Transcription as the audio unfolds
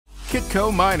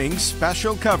Kitco Mining's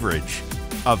special coverage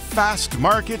of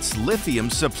Fastmarkets Lithium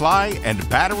supply and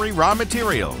battery raw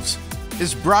materials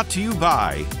is brought to you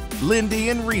by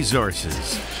Lindian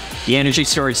Resources. The energy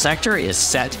storage sector is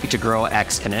set to grow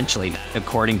exponentially,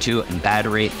 according to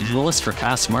battery analyst for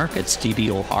Fastmarkets Phoebe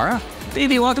O'Hara.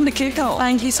 Phoebe, welcome to Kitco.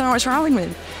 Thank you so much for having me.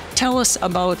 Tell us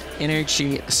about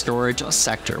energy storage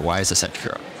sector. Why is it set to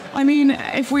grow? I mean,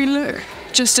 if we look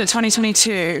just at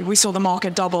 2022, we saw the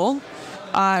market double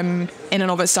in and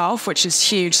of itself, which is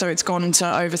huge. So it's gone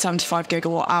to over 75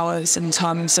 gigawatt hours in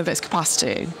terms of its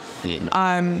capacity.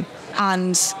 And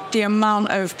the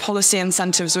amount of policy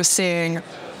incentives we're seeing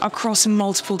across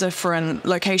multiple different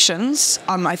locations,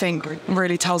 I think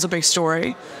really tells a big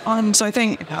story. So I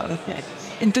think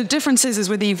the differences is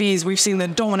with EVs, we've seen the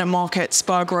dominant market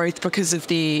spur growth because of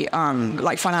the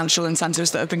financial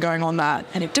incentives that have been going on there.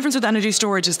 And the difference with energy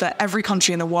storage is that every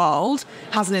country in the world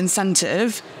has an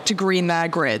incentive to green their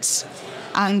grids.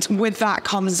 And with that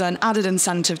comes an added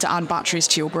incentive to add batteries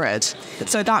to your grid.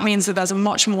 So that means that there's a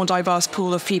much more diverse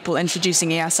pool of people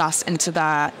introducing ESS into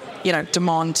their,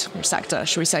 demand sector,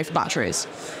 should we say, for batteries.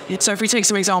 So if we take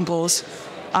some examples,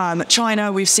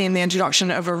 China, we've seen the introduction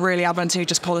of a really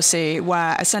advantageous policy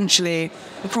where essentially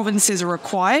the provinces are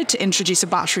required to introduce a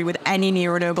battery with any new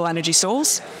renewable energy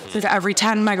source. So for every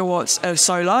 10 megawatts of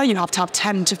solar, you have to have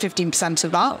 10 to 15%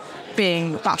 of that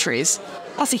being batteries.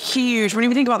 That's a huge, when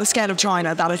you think about the scale of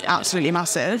China, that is absolutely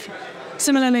massive.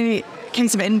 Similarly,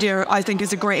 case of India, I think,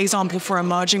 is a great example for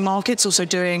emerging markets also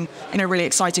doing, really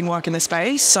exciting work in this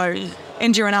space. So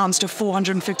India announced a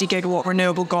 450 gigawatt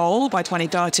renewable goal by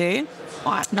 2030.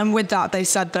 And with that, they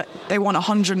said that they want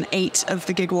 108 of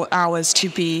the gigawatt hours to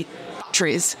be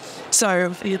batteries. So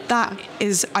that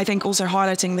is, I think, also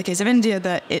highlighting the case of India,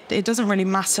 that it doesn't really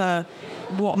matter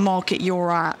what market you're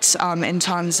at in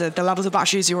terms of the levels of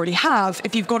batteries you already have.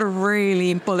 If you've got a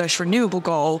really bullish renewable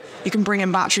goal, you can bring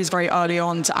in batteries very early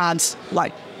on to add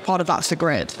part of that to the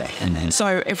grid.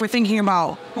 So if we're thinking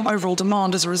about overall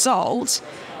demand as a result,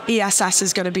 ESS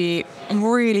is going to be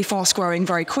really fast growing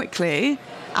very quickly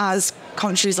as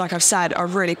countries, like I've said, are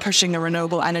really pushing the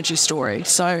renewable energy story.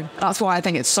 So that's why I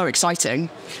think it's so exciting.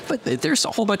 But there's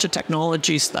a whole bunch of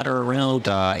technologies that are around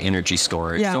energy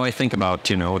storage. Yeah. So I think about,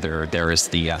 there is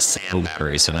the sand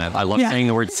batteries, and I love saying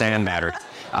the word sand battery.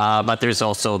 But there's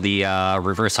also the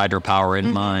reverse hydropower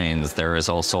in mines. There is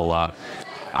also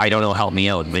I don't know, help me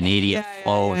out, vanadium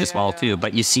as well too.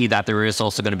 But you see that there is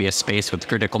also going to be a space with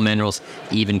critical minerals,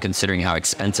 even considering how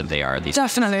expensive they are.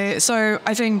 Definitely. So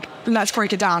I think let's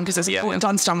break it down because it's important to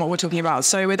understand what we're talking about.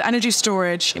 So with energy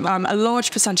storage, a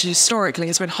large percentage historically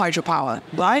has been hydropower,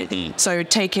 right? So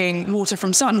taking water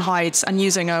from certain heights and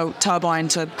using a turbine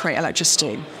to create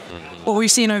electricity. What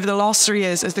we've seen over the last 3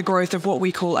 years is the growth of what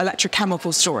we call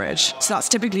electrochemical storage. So that's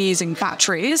typically using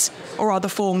batteries or other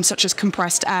forms such as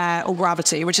compressed air or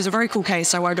gravity, which is a very cool case,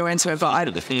 so I won't go into it, but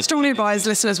I strongly advise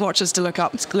listeners, watchers to look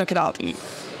it up.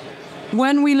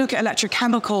 When we look at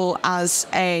electrochemical as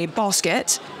a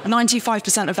basket,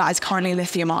 95% of that is currently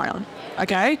lithium ion.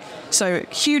 Okay, so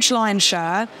huge lion's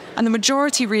share, and the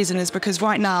majority reason is because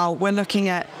right now we're looking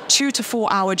at 2 to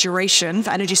 4 hour duration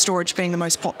for energy storage being the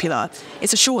most popular.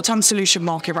 It's a short-term solution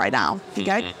market right now.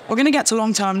 Okay, we're going to get to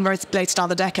long-term later down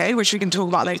the decade, which we can talk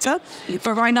about later,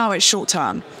 but right now it's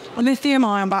short-term.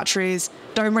 Lithium-ion batteries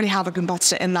don't really have a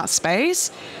competitor in that space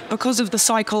because of the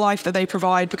cycle life that they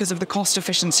provide, because of the cost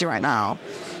efficiency right now.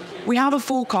 We have a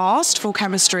forecast for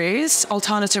chemistries,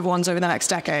 alternative ones over the next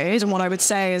decade, and what I would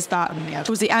say is that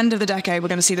towards the end of the decade, we're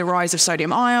going to see the rise of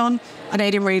sodium ion.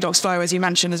 Vanadium redox flow, as you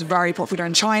mentioned, is very popular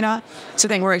in China. So I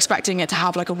think we're expecting it to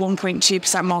have a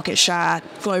 1.2% market share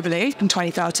globally in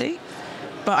 2030.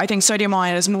 But I think sodium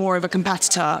ion is more of a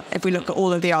competitor if we look at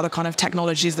all of the other kind of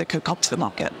technologies that could come to the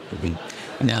market.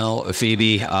 Now,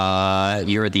 Phoebe,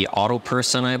 you're the auto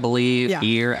person, I believe,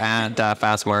 here at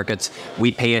Fastmarkets.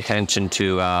 We pay attention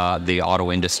to the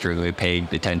auto industry. We pay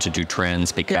attention to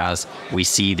trends because we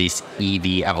see this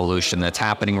EV evolution that's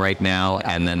happening right now,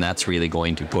 and then that's really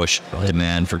going to push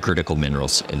demand for critical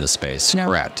minerals in the space.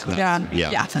 Correct?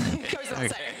 Yeah.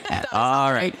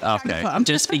 All right. Okay.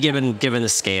 Just be given the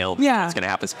scale. What's going to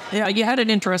happen. You had an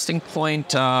interesting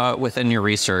point within your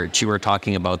research. You were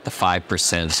talking about the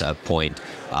 5% point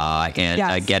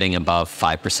and getting above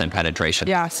 5% penetration.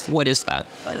 Yes. What is that?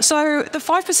 So the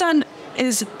 5%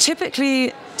 is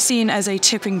typically seen as a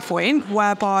tipping point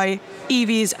whereby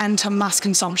EVs enter mass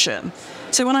consumption.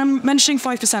 So when I'm mentioning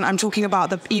 5%, I'm talking about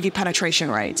the EV penetration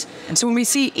rate. And so when we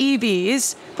see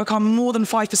EVs become more than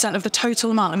 5% of the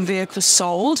total amount of vehicles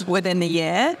sold within the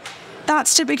year,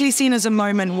 that's typically seen as a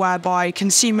moment whereby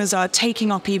consumers are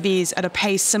taking up EVs at a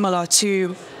pace similar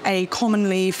to a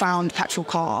commonly found petrol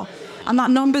car. And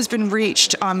that number's been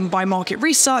reached by market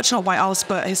research, not by us,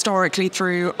 but historically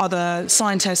through other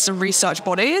scientists and research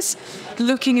bodies.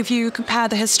 Looking, if you compare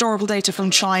the historical data from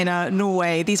China,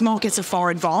 Norway, these markets are far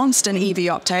advanced in EV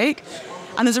uptake.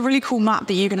 And there's a really cool map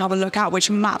that you can have a look at, which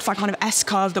maps that kind of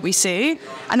S-curve that we see.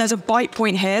 And there's a bite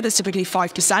point here that's typically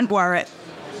 5%, where it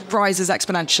rises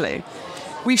exponentially.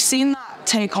 We've seen that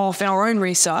take off in our own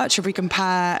research if we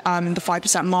compare the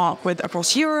 5% mark with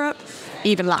across Europe,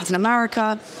 even Latin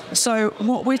America. So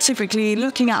what we're typically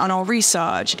looking at in our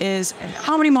research is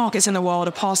how many markets in the world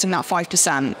are passing that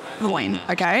 5% point,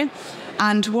 okay?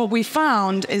 And what we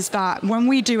found is that when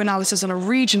we do analysis on a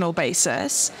regional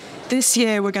basis, this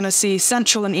year we're going to see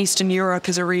Central and Eastern Europe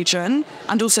as a region,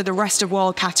 and also the rest of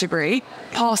world category,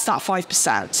 pass that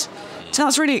 5%. So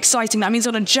that's really exciting. That means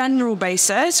on a general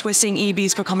basis, we're seeing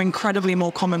EVs become incredibly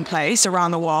more commonplace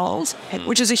around the world,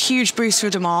 which is a huge boost for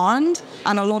demand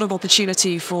and a lot of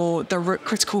opportunity for the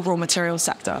critical raw materials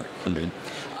sector.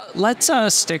 Let's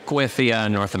stick with the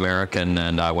North American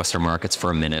and Western markets for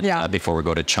a minute before we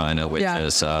go to China, which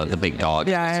is the big dog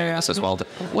as well.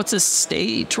 What's the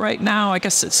state right now? I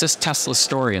guess it's just Tesla's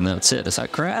story and that's it. Is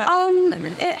that correct?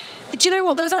 Do you know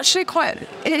what? There's actually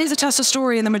it is a Tesla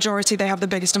story in the majority. They have the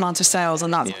biggest amount of sales,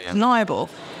 and that's undeniable.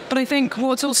 But I think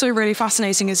what's also really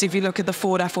fascinating is if you look at the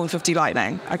Ford F-150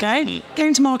 Lightning, okay?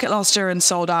 Came to market last year and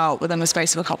sold out within the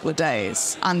space of a couple of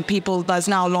days. And there's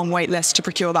now a long wait list to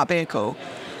procure that vehicle.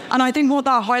 And I think what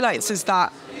that highlights is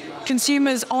that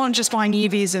consumers aren't just buying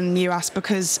EVs in the US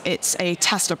because it's a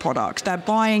Tesla product. They're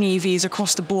buying EVs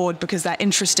across the board because they're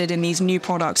interested in these new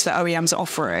products that OEMs are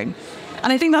offering.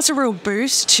 And I think that's a real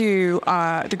boost to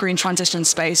the green transition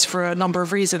space for a number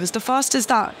of reasons. The first is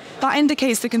that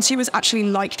indicates that consumers actually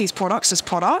like these products as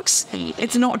products.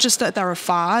 It's not just that they're a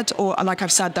fad or, like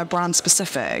I've said, they're brand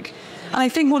specific. And I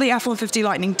think what the F-150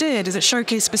 Lightning did is it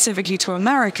showcased specifically to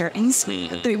Americans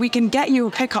that we can get you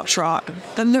a pickup truck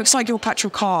that looks like your petrol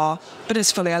car, but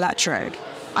is fully electric.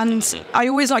 And I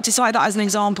always like to cite that as an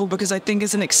example because I think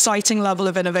it's an exciting level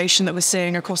of innovation that we're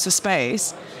seeing across the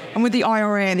space. And with the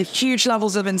IRA and the huge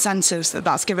levels of incentives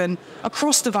that's given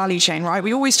across the value chain, right?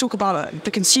 We always talk about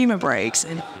the consumer breaks,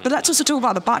 but let's also talk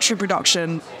about the battery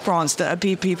production grants that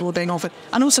people are being offered,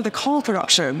 and also the car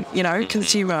production,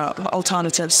 consumer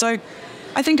alternatives. So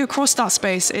I think across that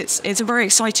space, it's a very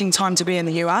exciting time to be in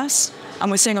the US,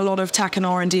 and we're seeing a lot of tech and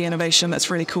R&D innovation that's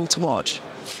really cool to watch.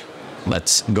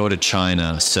 Let's go to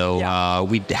China. So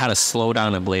we had a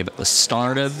slowdown, I believe, at the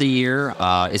start of the year.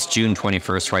 It's June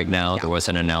 21st right now. There was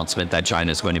an announcement that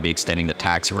China is going to be extending the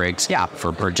tax breaks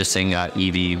for purchasing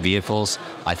EV vehicles.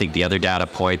 I think the other data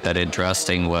point that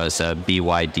interesting was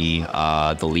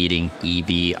BYD, the leading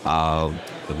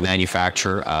EV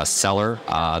manufacturer, seller.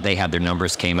 They had their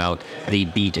numbers came out. They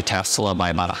beat Tesla by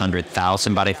about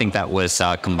 100,000, but I think that was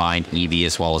combined EV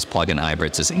as well as plug-in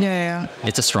hybrids.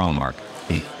 It's a strong market.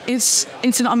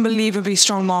 It's an unbelievably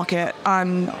strong market. I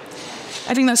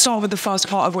think let's start with the first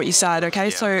part of what you said, okay?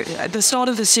 So at the start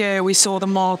of this year, we saw the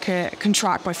market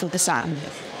contract by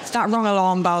 4%. That rung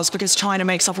alarm bells because China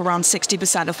makes up around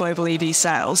 60% of global EV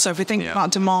sales. So if we think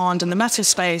about demand in the metal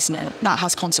space, that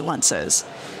has consequences.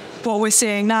 What we're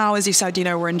seeing now, as you said,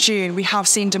 we're in June, we have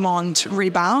seen demand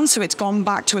rebound, so it's gone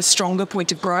back to a stronger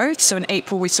point of growth. So in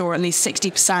April, we saw at least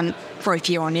 60% growth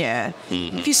year on year.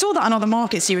 If you saw that in other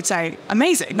markets, you would say,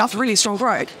 amazing, that's really strong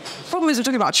growth. The problem is we're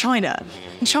talking about China.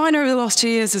 China over the last 2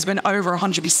 years has been over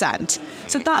 100%.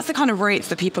 So that's the kind of rates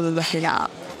that people are looking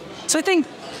at. So I think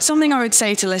something I would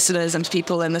say to listeners and to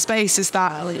people in the space is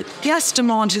that, yes,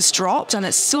 demand has dropped and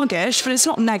it's sluggish, but it's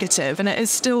not negative, and it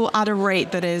is still at a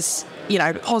rate that is,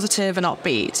 positive and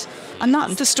upbeat. And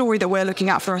that's the story that we're looking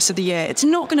at for the rest of the year. It's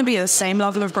not going to be at the same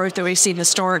level of growth that we've seen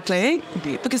historically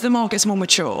because the market's more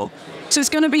mature. So it's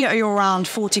going to be at around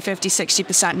 40, 50,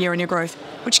 60% year-on-year growth,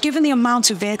 which given the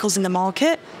amount of vehicles in the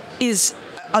market is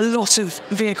a lot of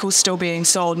vehicles still being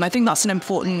sold. And I think that's an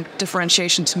important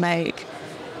differentiation to make.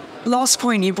 Last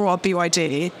point, you brought up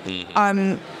BYD.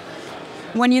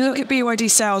 When you look at BYD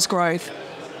sales growth,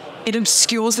 it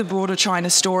obscures the broader China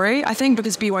story, I think,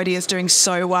 because BYD is doing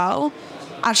so well.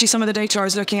 Actually, some of the data I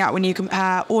was looking at when you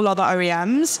compare all other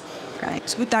OEMs,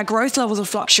 so with their growth levels are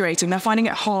fluctuating. They're finding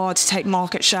it hard to take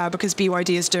market share because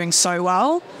BYD is doing so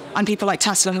well, and people like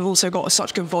Tesla have also got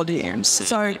such good volumes.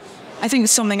 So I think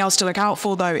something else to look out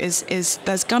for, though, is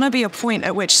there's going to be a point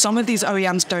at which some of these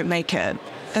OEMs don't make it.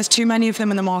 there's too many of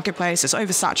them in the marketplace, it's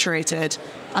oversaturated,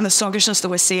 and the sluggishness that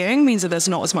we're seeing means that there's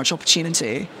not as much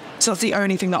opportunity. So that's the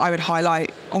only thing that I would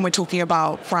highlight when we're talking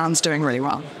about brands doing really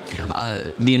well.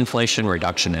 The Inflation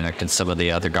Reduction Act and some of the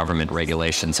other government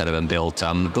regulations that have been built,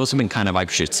 those have been kind of, I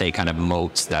should say, kind of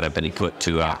moats that have been put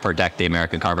to protect the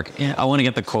American car market. I want to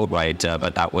get the quote right,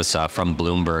 but that was from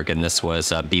Bloomberg, and this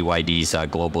was BYD's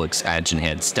global expansion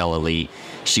head, Stella Lee.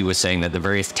 She was saying that the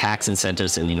various tax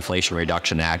incentives in the Inflation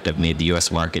Reduction Act have made the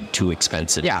U.S. market too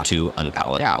expensive to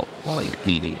unpalatable.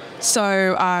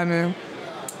 So,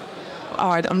 all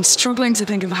right, I'm struggling to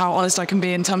think of how honest I can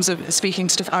be in terms of speaking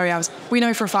to different OEMs. We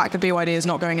know for a fact that BYD is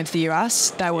not going into the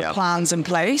US. There were plans in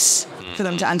place for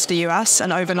them to enter the US,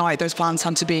 and overnight those plans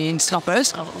had to be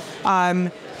scuppered.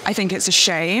 I think it's a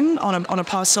shame on a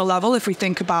personal level if we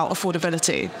think about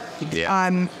affordability.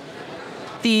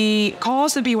 The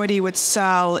cars that BYD would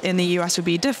sell in the US would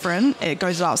be different, it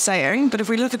goes without saying, but if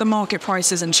we look at the market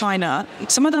prices in China,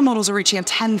 some of their models are reaching a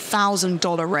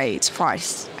 $10,000 rate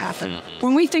price.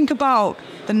 When we think about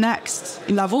the next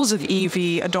levels of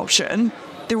EV adoption,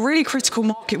 the really critical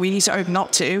market we need to open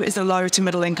up to is the low to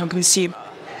middle income consumer.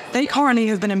 They currently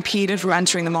have been impeded from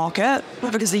entering the market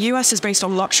because the US is based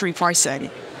on luxury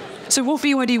pricing. So what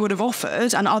BYD would have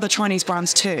offered, and other Chinese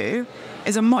brands too,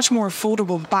 is a much more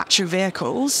affordable batch of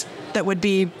vehicles that would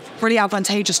be really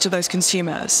advantageous to those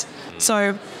consumers.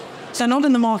 So they're not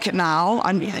in the market now.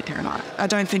 I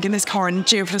don't think in this current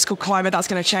geopolitical climate that's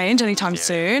going to change anytime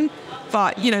soon.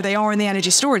 But, they are in the energy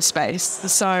storage space.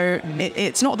 So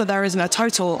it's not that there isn't a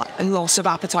total loss of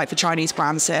appetite for Chinese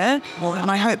brands here. And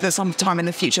I hope that sometime in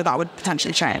the future that would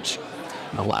potentially change.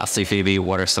 Lastly, Phoebe,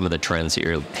 what are some of the trends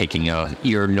that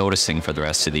you're noticing for the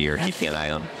rest of the year? Keeping an eye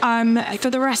on. For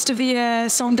the rest of the year,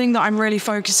 something that I'm really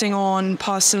focusing on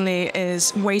personally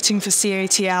is waiting for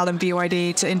CATL and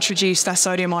BYD to introduce their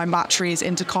sodium-ion batteries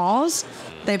into cars.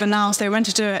 They've announced they were meant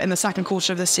to do it in the second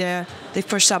quarter of this year. They've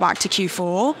pushed that back to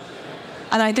Q4.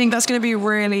 And I think that's going to be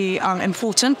really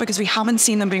important because we haven't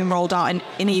seen them being rolled out in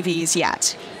EVs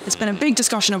yet. There's been a big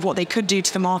discussion of what they could do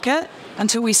to the market.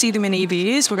 Until we see them in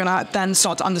EVs, we're going to then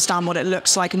start to understand what it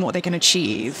looks like and what they can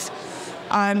achieve.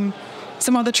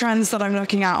 Some other trends that I'm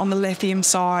looking at on the lithium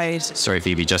side. Sorry,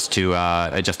 Phoebe, just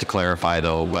to clarify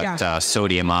though,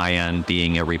 sodium ion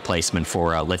being a replacement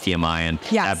for lithium ion,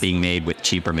 being made with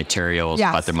cheaper materials,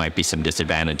 but there might be some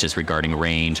disadvantages regarding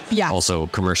range, also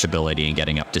commerciability and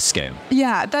getting up to scale.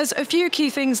 Yeah, there's a few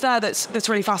key things there that's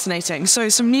really fascinating. So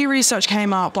some new research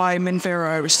came out by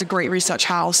Minviro, which is a great research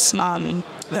house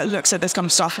that looks at this kind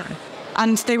of stuff.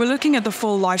 And they were looking at the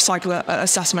full life cycle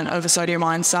assessment of a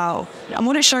sodium-ion cell. And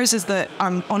what it shows is that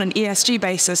on an ESG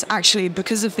basis, actually,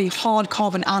 because of the hard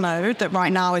carbon anode that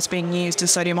right now is being used in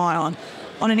sodium-ion,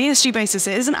 on an ESG basis,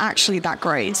 it isn't actually that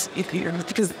great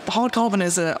because hard carbon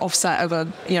is an offset of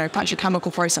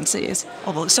petrochemical processes.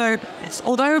 So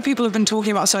although people have been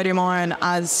talking about sodium-ion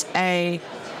as a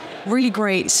really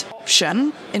great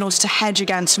option in order to hedge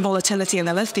against volatility in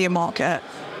the lithium market,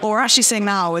 what we're actually seeing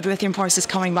now with lithium prices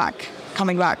coming back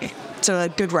to a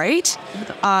good rate,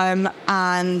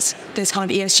 and this kind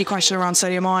of ESG question around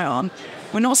sodium ion,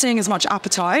 we're not seeing as much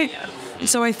appetite.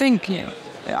 So I think,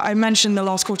 I mentioned the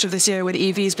last quarter of this year with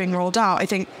EVs being rolled out, I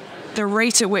think the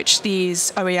rate at which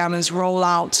these OEMs roll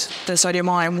out the sodium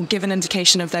ion will give an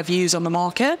indication of their views on the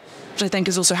market, which I think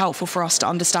is also helpful for us to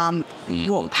understand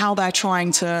how they're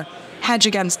trying to hedge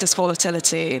against this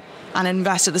volatility and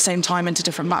invest at the same time into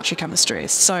different battery chemistries.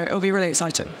 So it'll be really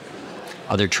exciting.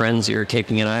 Other trends you're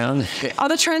keeping an eye on?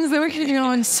 Other trends that we're keeping an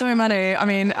eye on, so many. I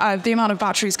mean, the amount of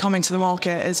batteries coming to the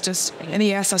market is just in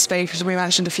the ESS space, we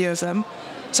mentioned a few of them.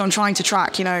 So I'm trying to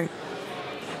track,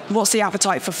 what's the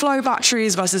appetite for flow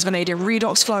batteries versus vanadium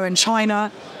redox flow in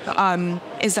China?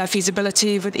 Is there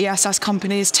feasibility with ESS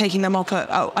companies taking them up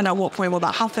and at what point will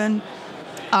that happen?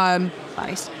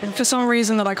 For some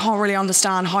reason that I can't really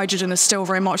understand, hydrogen is still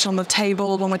very much on the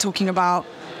table when we're talking about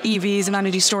EVs and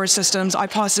energy storage systems. I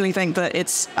personally think that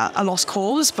it's a lost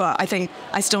cause, but I think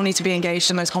I still need to be engaged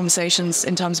in those conversations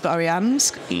in terms of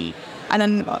OEMs. And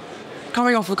then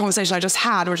coming off the conversation I just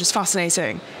had, which is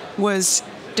fascinating, was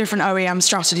different OEM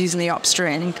strategies in the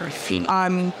upstream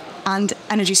and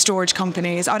energy storage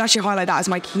companies. I would actually highlight that as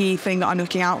my key thing that I'm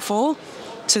looking out for.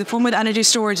 So the problem with energy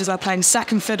storage is they're playing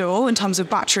second fiddle in terms of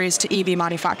batteries to EV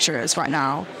manufacturers right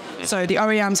now. So the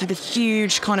OEMs have a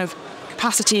huge kind of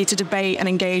capacity to debate and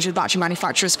engage with battery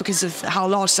manufacturers because of how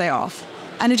large they are.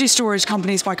 Energy storage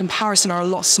companies, by comparison, are a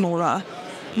lot smaller.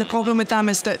 The problem with them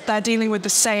is that they're dealing with the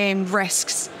same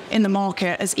risks in the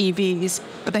market as EVs,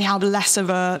 but they have less of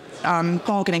a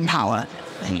bargaining power.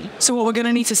 So what we're going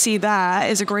to need to see there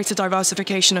is a greater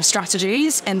diversification of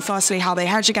strategies and firstly how they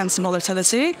hedge against the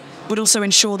volatility, but also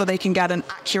ensure that they can get an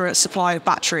accurate supply of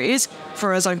batteries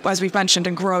for, as we've mentioned,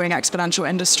 a growing exponential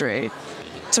industry.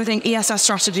 So I think ESS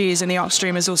strategies in the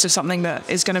upstream is also something that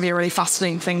is going to be a really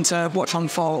fascinating thing to watch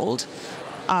unfold.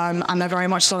 And they're very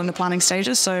much still in the planning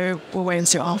stages, so we'll wait and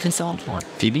see what happens on.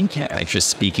 Phoebe, thanks for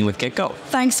speaking with Kitco.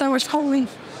 Thanks so much for having me.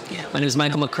 My name is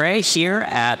Michael McRae here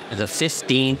at the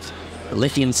 15th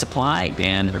Lithium Supply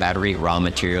and Battery Raw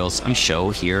Materials show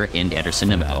here in Henderson,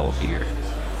 Nevada.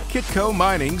 Kitco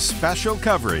Mining's special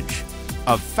coverage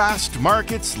of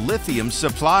Fastmarkets Lithium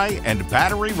Supply and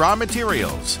Battery Raw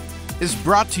Materials is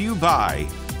brought to you by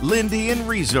Lithium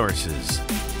Resources.